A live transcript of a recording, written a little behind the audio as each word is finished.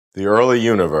The early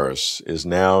universe is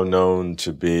now known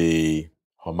to be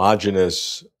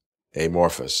homogeneous,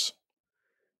 amorphous.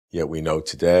 Yet we know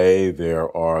today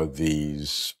there are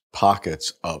these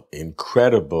pockets of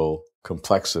incredible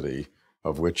complexity,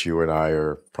 of which you and I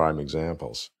are prime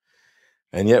examples.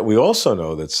 And yet we also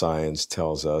know that science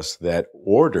tells us that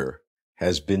order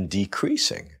has been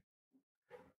decreasing.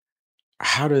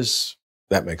 How does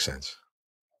that make sense?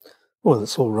 Well,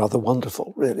 it's all rather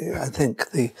wonderful, really. I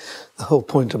think the whole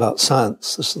point about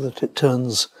science is that it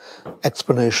turns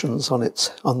explanations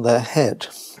on their head,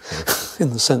 in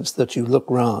the sense that you look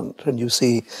round and you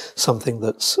see something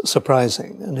that's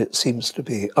surprising and it seems to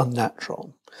be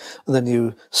unnatural. And then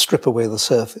you strip away the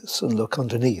surface and look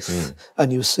underneath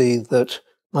and you see that,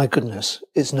 my goodness,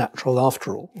 it's natural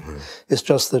after all. It's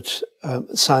just that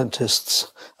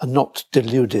scientists are not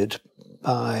deluded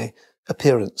by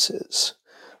appearances.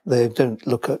 They don't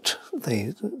look at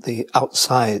the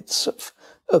outsides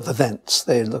of events.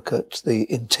 They look at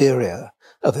the interior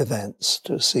of events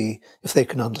to see if they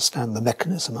can understand the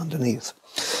mechanism underneath.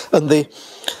 And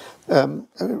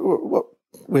what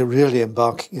we're really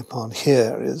embarking upon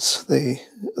here is the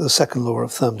second law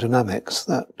of thermodynamics,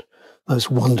 that most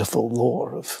wonderful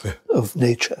law of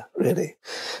nature, really.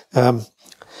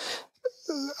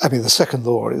 I mean, the second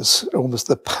law is almost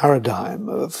the paradigm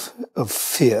of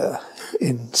fear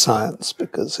in science,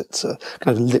 because it's a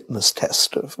kind of litmus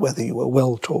test of whether you were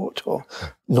well taught or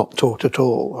not taught at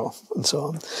all, and so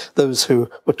on. Those who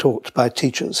were taught by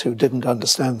teachers who didn't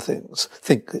understand things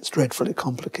think it's dreadfully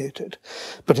complicated.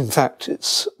 But in fact,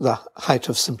 it's the height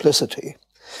of simplicity.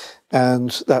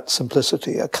 And that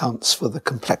simplicity accounts for the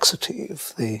complexity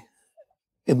of the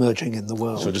emerging in the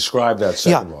world. So describe that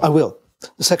second law. Yeah, I will.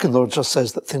 The second law just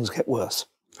says that things get worse,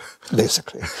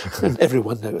 basically, and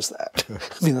everyone knows that.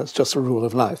 I mean, that's just a rule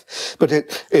of life. But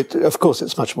it of course,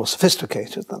 it's much more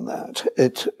sophisticated than that.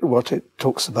 What it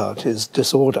talks about is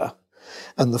disorder,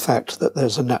 and the fact that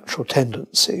there's a natural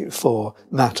tendency for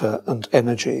matter and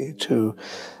energy to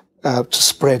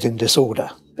spread in disorder,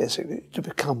 basically, to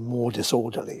become more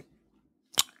disorderly.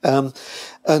 What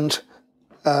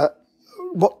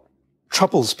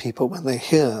troubles people when they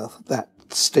hear that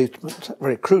statement, a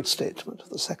very crude statement of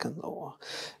the second law,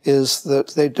 is that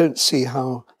they don't see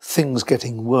how things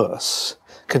getting worse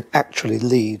can actually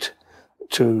lead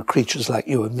to creatures like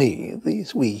you and me,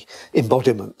 these wee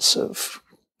embodiments of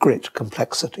great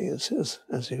complexity, as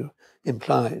you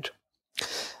implied.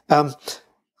 The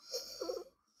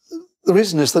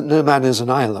reason is that no man is an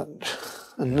island,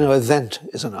 and no event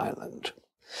is an island.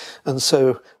 And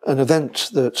so an event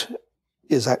that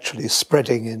is actually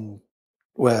spreading in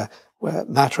where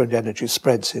matter and energy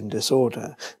spreads in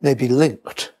disorder may be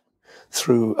linked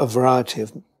through a variety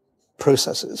of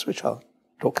processes, which I'll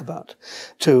talk about,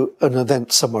 to an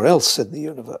event somewhere else in the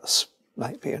universe.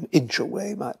 Might be an inch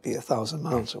away, might be 1,000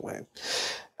 miles away.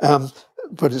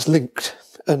 But it's linked.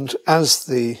 And as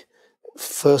the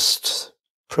first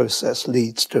process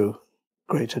leads to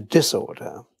greater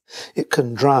disorder, it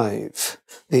can drive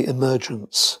the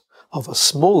emergence of a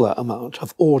smaller amount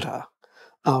of order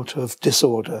out of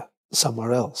disorder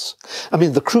somewhere else. I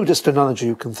mean, the crudest analogy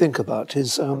you can think about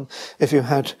is if you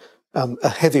had a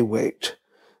heavyweight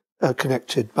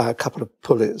connected by a couple of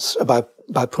pulleys,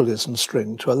 by pulleys and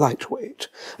string to a lightweight,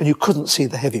 and you couldn't see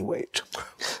the heavyweight,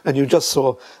 and you just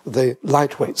saw the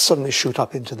lightweight suddenly shoot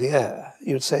up into the air,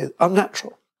 you'd say,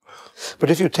 unnatural. But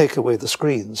if you take away the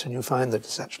screens and you find that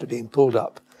it's actually being pulled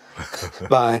up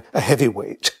by a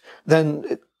heavyweight,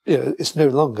 then it's no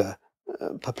longer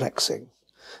perplexing.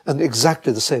 And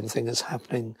exactly the same thing is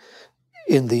happening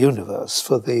in the universe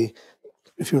for the,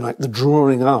 if you like, the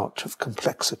drawing out of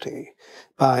complexity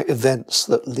by events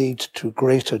that lead to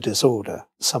greater disorder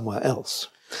somewhere else.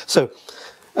 So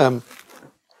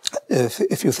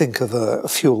if you think of a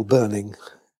fuel burning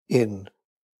in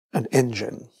an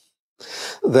engine,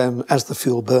 then as the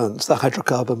fuel burns, the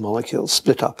hydrocarbon molecules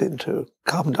split up into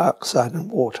carbon dioxide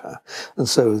and water. And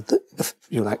so, if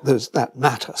you like, that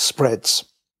matter spreads.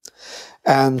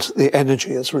 And the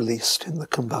energy is released in the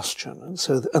combustion. And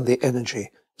so, and the energy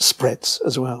spreads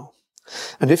as well.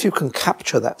 And if you can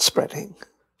capture that spreading,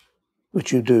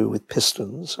 which you do with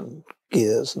pistons and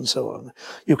gears and so on,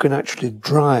 you can actually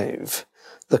drive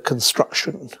the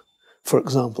construction, for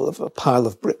example, of a pile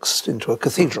of bricks into a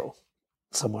cathedral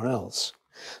somewhere else.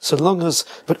 So long as,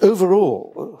 but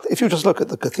overall, if you just look at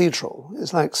the cathedral,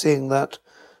 it's like seeing that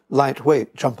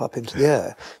lightweight jump up into the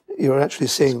air. You're actually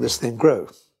seeing this thing grow.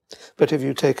 But if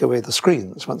you take away the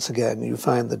screens, once again, you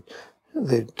find that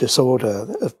the disorder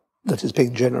that is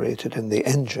being generated in the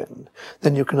engine,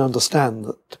 then you can understand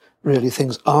that really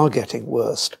things are getting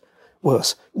worse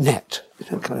worse, net,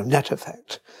 kind of net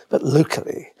effect. But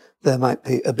locally, there might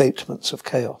be abatements of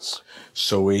chaos.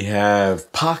 So we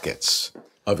have pockets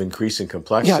of increasing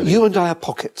complexity. Yeah, you and I are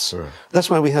pockets. Sure. That's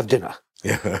why we have dinner.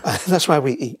 Yeah. That's why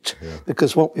we eat. Yeah.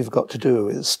 Because what we've got to do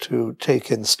is to take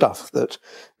in stuff that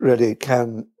really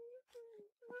can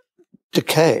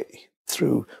decay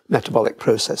through metabolic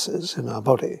processes in our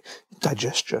body,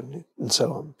 digestion and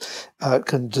so on,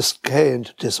 can decay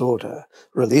into disorder,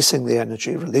 releasing the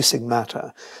energy, releasing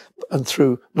matter, and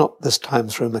through, not this time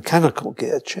through a mechanical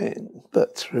gear chain,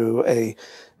 but through a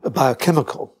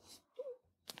biochemical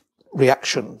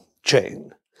reaction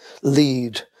chain,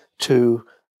 lead to,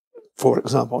 for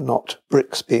example, not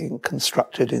bricks being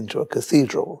constructed into a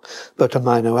cathedral, but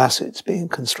amino acids being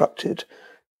constructed,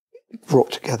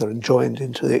 brought together and joined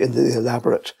into the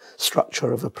elaborate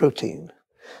structure of a protein.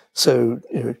 So,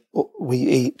 we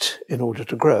eat in order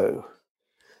to grow.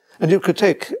 And you could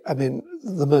take,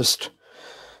 the most,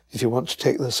 if you want to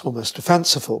take this almost to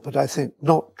fanciful, but I think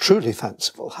not truly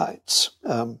fanciful heights,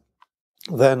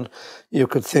 then you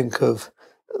could think of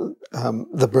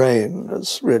the brain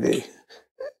as really,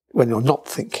 when you're not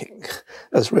thinking,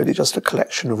 as really just a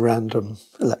collection of random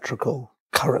electrical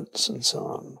currents and so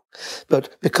on.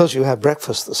 But because you had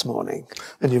breakfast this morning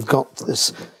and you've got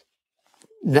this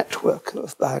network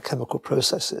of biochemical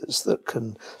processes that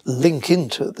can link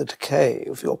into the decay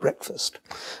of your breakfast,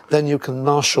 then you can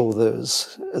marshal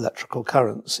those electrical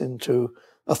currents into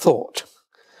a thought,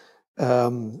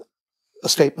 a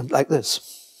statement like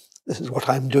this. This is what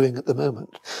I'm doing at the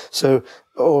moment. So,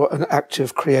 or an act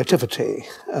of creativity,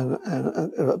 an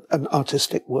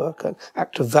artistic work, an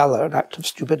act of valor, an act of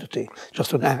stupidity,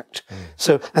 just an act.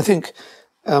 So I think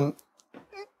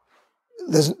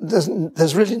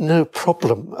there's really no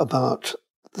problem about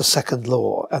the second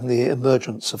law and the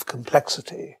emergence of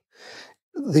complexity.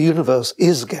 The universe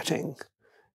is getting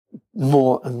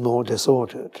more and more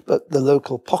disordered, but the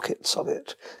local pockets of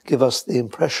it give us the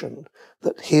impression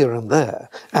that here and there,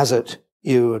 as at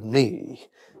you and me,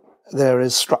 there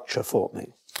is structure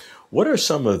forming. What are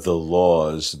some of the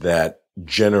laws that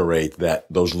generate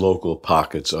those local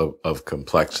pockets of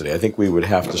complexity? I think we would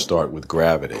have to start with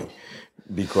gravity,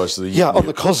 because on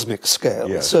the cosmic scale,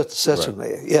 yes,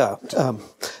 certainly, right. Yeah,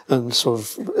 and sort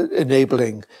of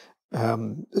enabling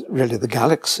really the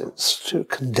galaxies to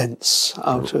condense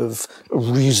out of a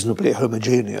reasonably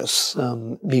homogeneous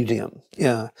medium.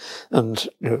 Yeah, and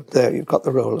there you've got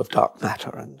the role of dark matter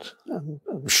and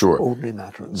sure, ordinary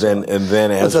matter. And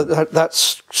then as that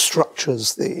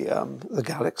structures the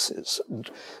galaxies, and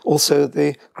also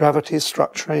the gravity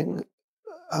structuring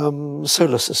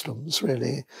solar systems,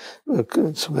 really,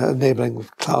 enabling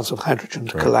clouds of hydrogen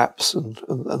to collapse and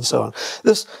so on.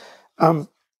 This,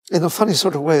 in a funny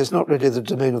sort of way, is not really the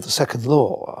domain of the second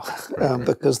law,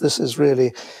 because this is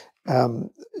really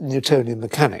Newtonian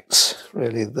mechanics,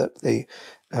 really, that the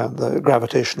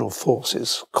gravitational force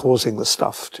is causing the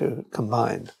stuff to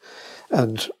combine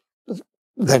and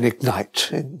then ignite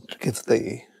and give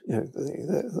the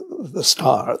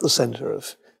star at the center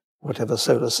of whatever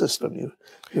solar system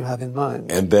you have in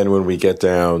mind. And then when we get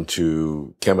down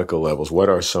to chemical levels, what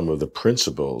are some of the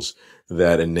principles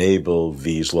that enable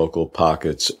these local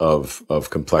pockets of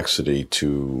complexity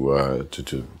to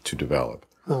develop?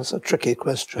 Oh, that's a tricky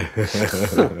question.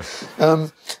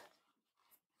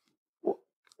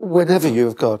 Whenever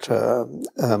you've got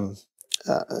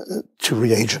two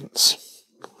reagents,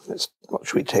 what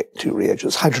should we take? Two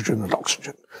reagents, hydrogen and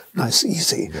oxygen. Nice,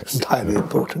 easy, yes, and highly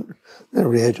important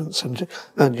reagents, and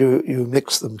you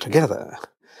mix them together.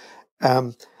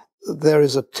 There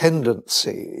is a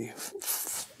tendency,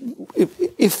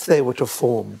 if they were to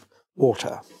form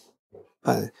water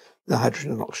by the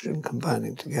hydrogen and oxygen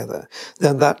combining together,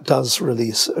 then that does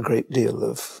release a great deal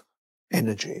of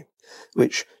energy,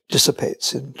 which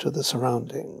dissipates into the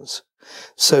surroundings.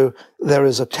 So there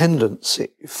is a tendency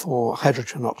for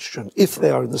hydrogen and oxygen, if they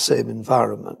are in the same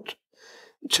environment,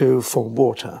 to form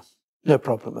water. No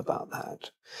problem about that.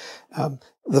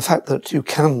 The fact that you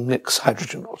can mix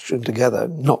hydrogen and oxygen together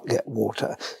and not get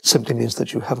water simply means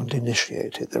that you haven't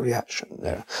initiated the reaction.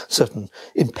 There are certain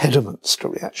impediments to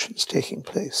reactions taking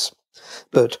place.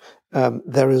 But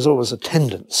there is always a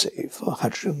tendency for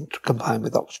hydrogen to combine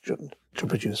with oxygen to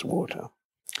produce water.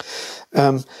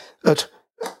 At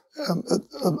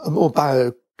a more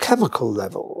biochemical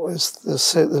level is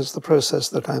there's the process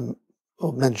that I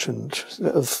mentioned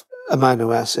of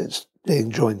amino acids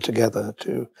being joined together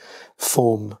to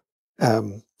form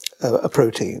a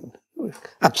protein,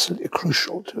 absolutely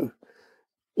crucial to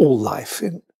all life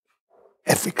in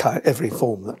every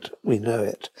form that we know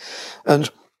it.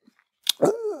 And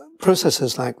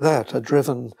processes like that are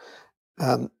driven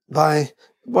by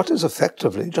what is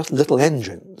effectively just little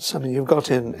engines. I mean, you've got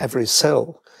in every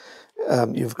cell,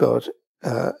 you've got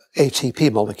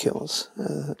ATP molecules,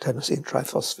 adenosine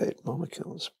triphosphate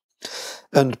molecules.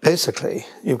 And basically,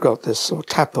 you've got this sort of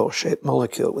tadpole-shaped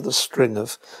molecule with a string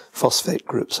of phosphate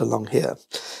groups along here.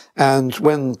 And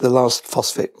when the last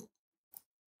phosphate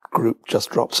group just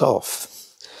drops off,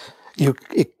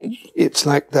 it's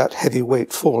like that heavy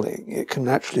weight falling. It can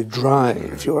actually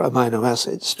drive your amino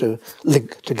acids to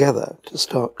link together to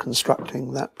start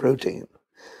constructing that protein.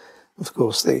 Of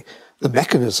course, the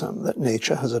mechanism that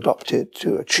nature has adopted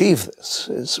to achieve this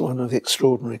is one of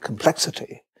extraordinary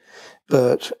complexity.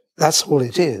 But that's all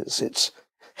it is. It's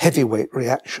heavyweight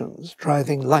reactions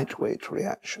driving lightweight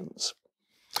reactions.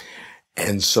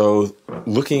 And so,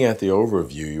 looking at the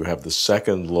overview, you have the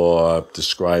second law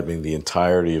describing the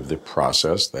entirety of the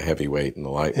process, the heavyweight and the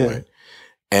lightweight,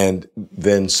 and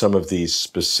then some of these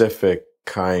specific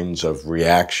kinds of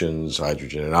reactions,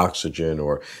 hydrogen and oxygen,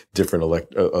 or different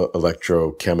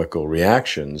electrochemical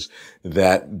reactions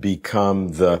that become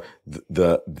the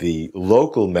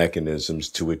local mechanisms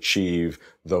to achieve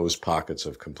those pockets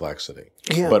of complexity.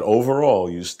 Yeah. But overall,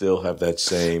 you still have that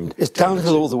same. It's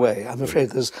downhill all the way. I'm afraid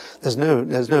there's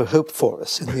no hope for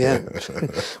us in the end.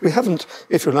 We haven't,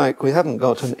 if you like, we haven't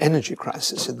got an energy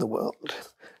crisis in the world.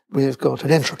 We've got an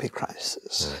entropy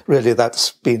crisis. Really,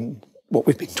 that's been what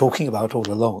we've been talking about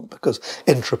all along, because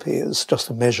entropy is just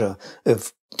a measure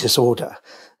of disorder.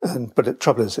 But the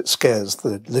trouble is, it scares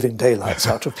the living daylights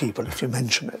out of people if you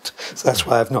mention it. So that's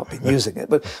why I've not been using it.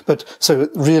 But so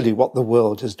really what the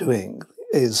world is doing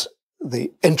is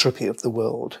the entropy of the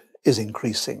world is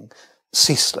increasing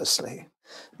ceaselessly.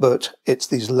 But it's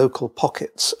these local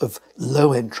pockets of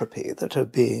low entropy that are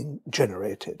being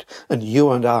generated. And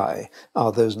you and I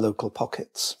are those local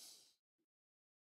pockets.